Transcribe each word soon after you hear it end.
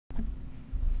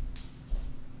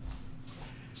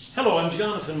Hello, I'm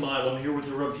Jonathan Milam here with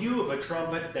a review of a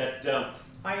trumpet that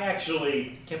I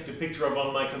actually kept a picture of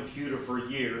on my computer for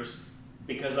years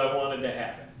because I wanted to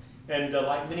have it. And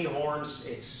like many horns,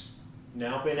 it's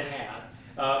now been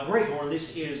had. Great horn.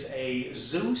 This is a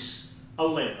ZeuS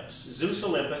Olympus. ZeuS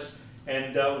Olympus,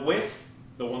 and with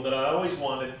the one that I always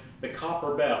wanted, the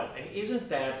copper bell. And isn't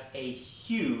that a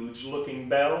huge looking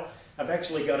bell? I've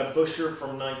actually got a busher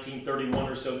from 1931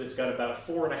 or so that's got about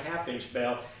a 4.5-inch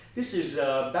bell. This is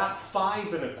about 5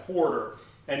 1/4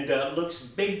 and looks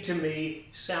big to me,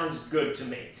 sounds good to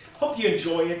me. Hope you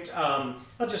enjoy it.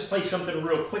 I'll just play something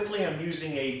real quickly. I'm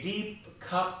using a deep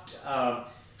cupped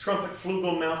trumpet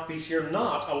flugel mouthpiece here,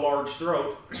 not a large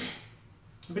throat,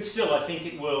 but still I think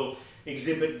it will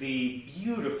exhibit the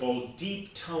beautiful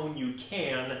deep tone you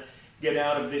can get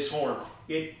out of this horn.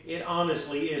 It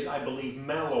honestly is, I believe,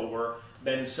 mellower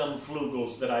than some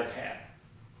flugels that I've had.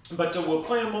 But we'll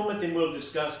play a moment, then we'll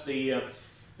discuss the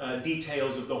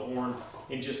details of the horn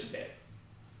in just a bit.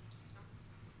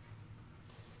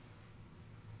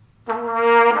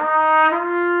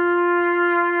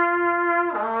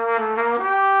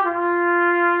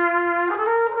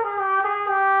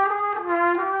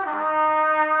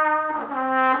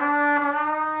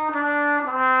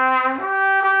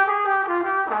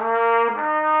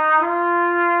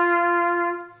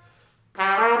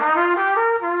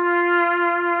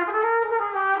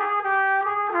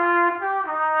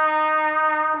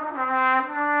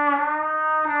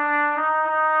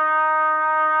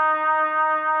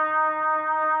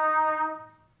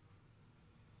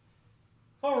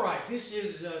 This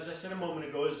is, as I said a moment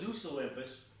ago, a ZeuS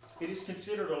Olympus. It is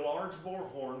considered a large bore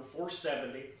horn,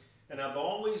 470, and I've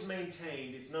always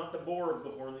maintained it's not the bore of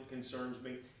the horn that concerns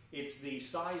me, it's the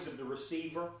size of the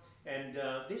receiver, and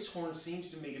this horn seems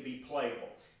to me to be playable.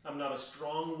 I'm not a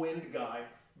strong wind guy,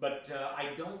 but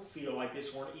I don't feel like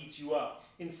this horn eats you up.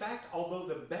 In fact, although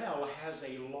the bell has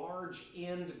a large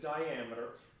end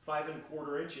diameter, 5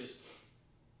 1/4 inches,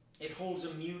 it holds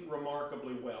a mute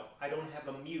remarkably well. I don't have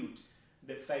a mute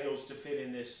that fails to fit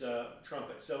in this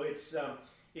trumpet. So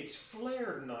it's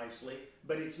flared nicely,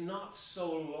 but it's not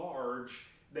so large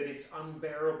that it's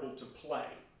unbearable to play.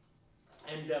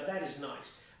 And that is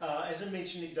nice. As I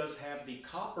mentioned, it does have the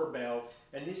copper bell,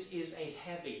 and this is a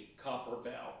heavy copper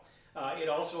bell. It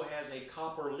also has a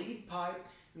copper lead pipe,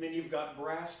 and then you've got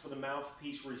brass for the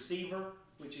mouthpiece receiver,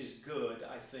 which is good,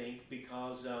 I think,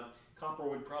 because copper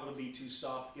would probably be too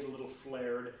soft, get a little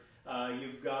flared.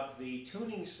 You've got the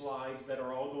tuning slides that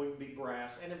are all going to be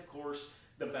brass, and of course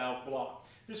the valve block.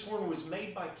 This horn was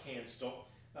made by Canstel,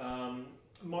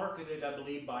 marketed I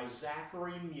believe by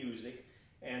Zachary Music,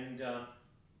 and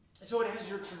so it has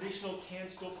your traditional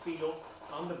Canstel feel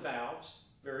on the valves,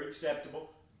 very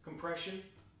acceptable. Compression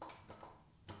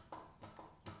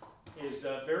is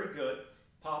very good,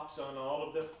 pops on all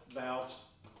of the valves.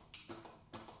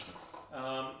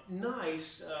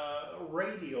 Nice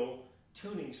radial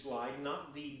tuning slide,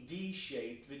 not the D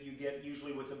shape that you get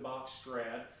usually with a box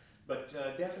Strad, but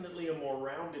definitely a more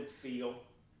rounded feel.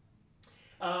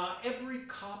 Every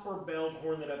copper-belled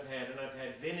horn that I've had, and I've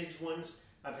had vintage ones,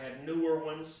 I've had newer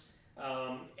ones,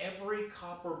 every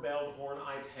copper-belled horn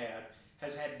I've had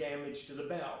has had damage to the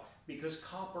bell because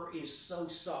copper is so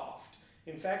soft.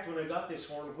 In fact, when I got this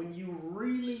horn, when you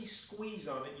really squeeze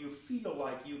on it, you feel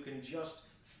like you can just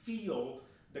feel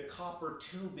the copper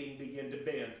tubing begin to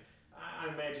bend. I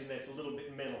imagine that's a little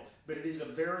bit mental, but it is a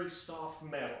very soft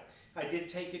metal. I did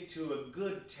take it to a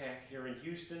good tech here in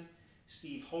Houston,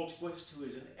 Steve Holtquist, who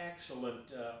is an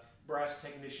excellent brass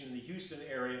technician in the Houston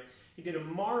area. He did a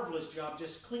marvelous job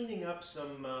just cleaning up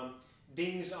some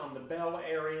dings on the bell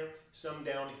area, some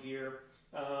down here.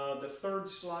 The third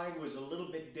slide was a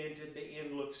little bit dented. The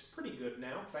end looks pretty good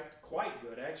now, in fact, quite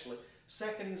good actually.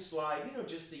 Second slide, you know,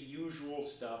 just the usual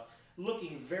stuff,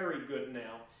 looking very good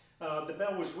now. The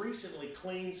bell was recently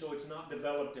cleaned, so it's not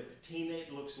developed a patina.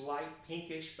 It looks light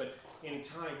pinkish, but in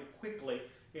time, quickly,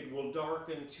 it will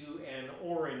darken to an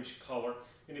orange color.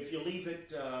 And if you leave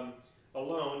it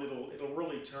alone, it'll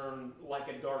really turn like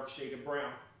a dark shade of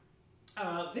brown.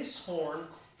 This horn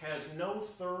has no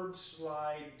third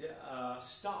slide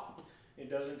stop. It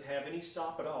doesn't have any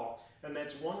stop at all, and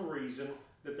that's one reason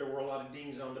that there were a lot of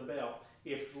dings on the bell.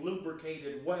 If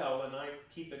lubricated well, and I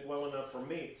keep it well enough for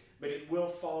me, but it will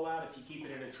fall out if you keep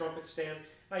it in a trumpet stand.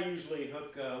 I usually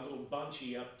hook a little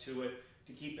bunchy up to it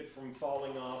to keep it from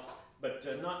falling off, but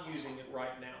not using it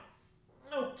right now.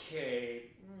 Okay,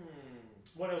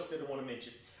 what else did I want to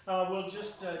mention? We'll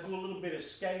just do a little bit of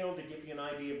scale to give you an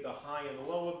idea of the high and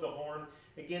low of the horn.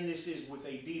 Again, this is with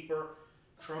a deeper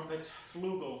trumpet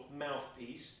flugel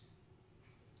mouthpiece.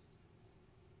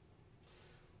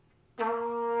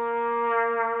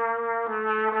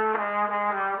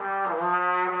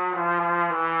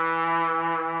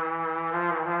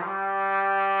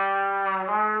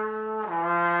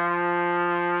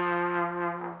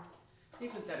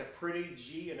 Isn't that a pretty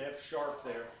G and F sharp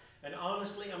there? And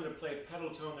honestly, I'm going to play a pedal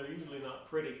tone. They're usually not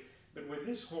pretty, but with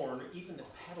this horn, even the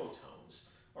pedal tones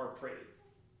are pretty.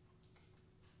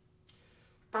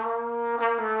 I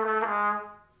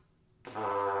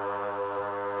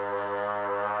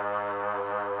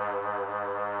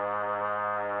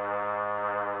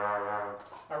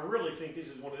really think this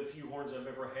is one of the few horns I've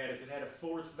ever had. If it had a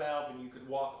fourth valve and you could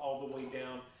walk all the way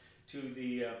down to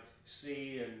the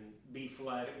C and B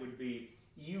flat, it would be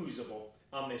usable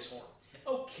on this horn.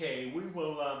 Okay, we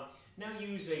will now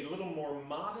use a little more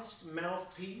modest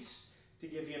mouthpiece to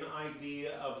give you an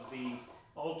idea of the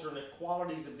alternate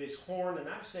qualities of this horn. And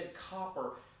I've said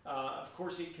copper. Of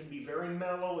course, it can be very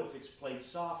mellow if it's played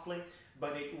softly,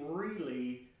 but it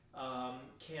really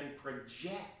can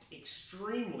project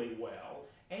extremely well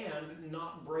and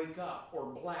not break up or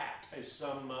black as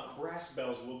some brass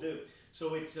bells will do.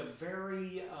 So it's a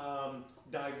very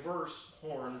diverse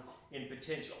horn in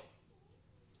potential.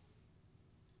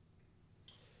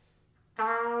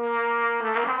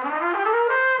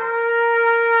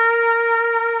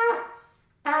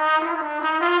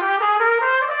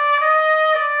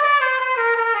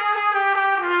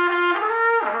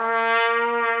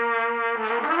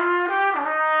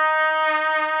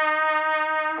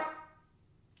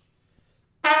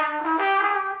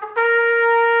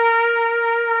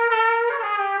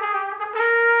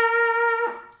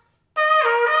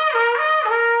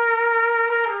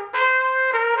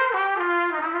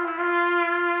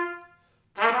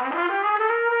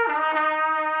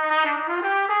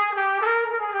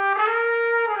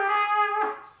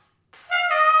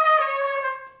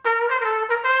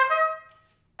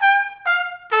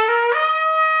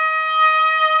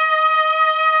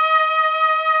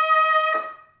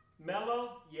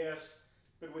 Mellow, yes,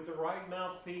 but with the right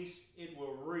mouthpiece, it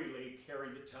will really carry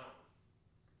the tone.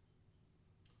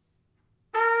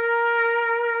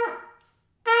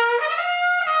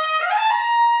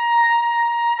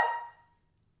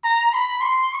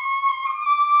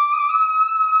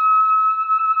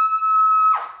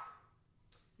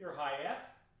 Your high F.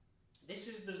 This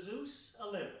is the ZeuS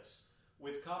Olympus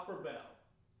with copper bell.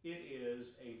 It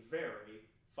is a very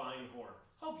fine horn.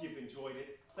 Hope you've enjoyed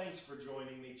it. Thanks for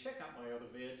joining me. Check out my other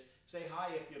vids. Say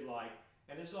hi if you'd like.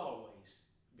 And as always,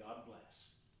 God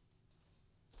bless.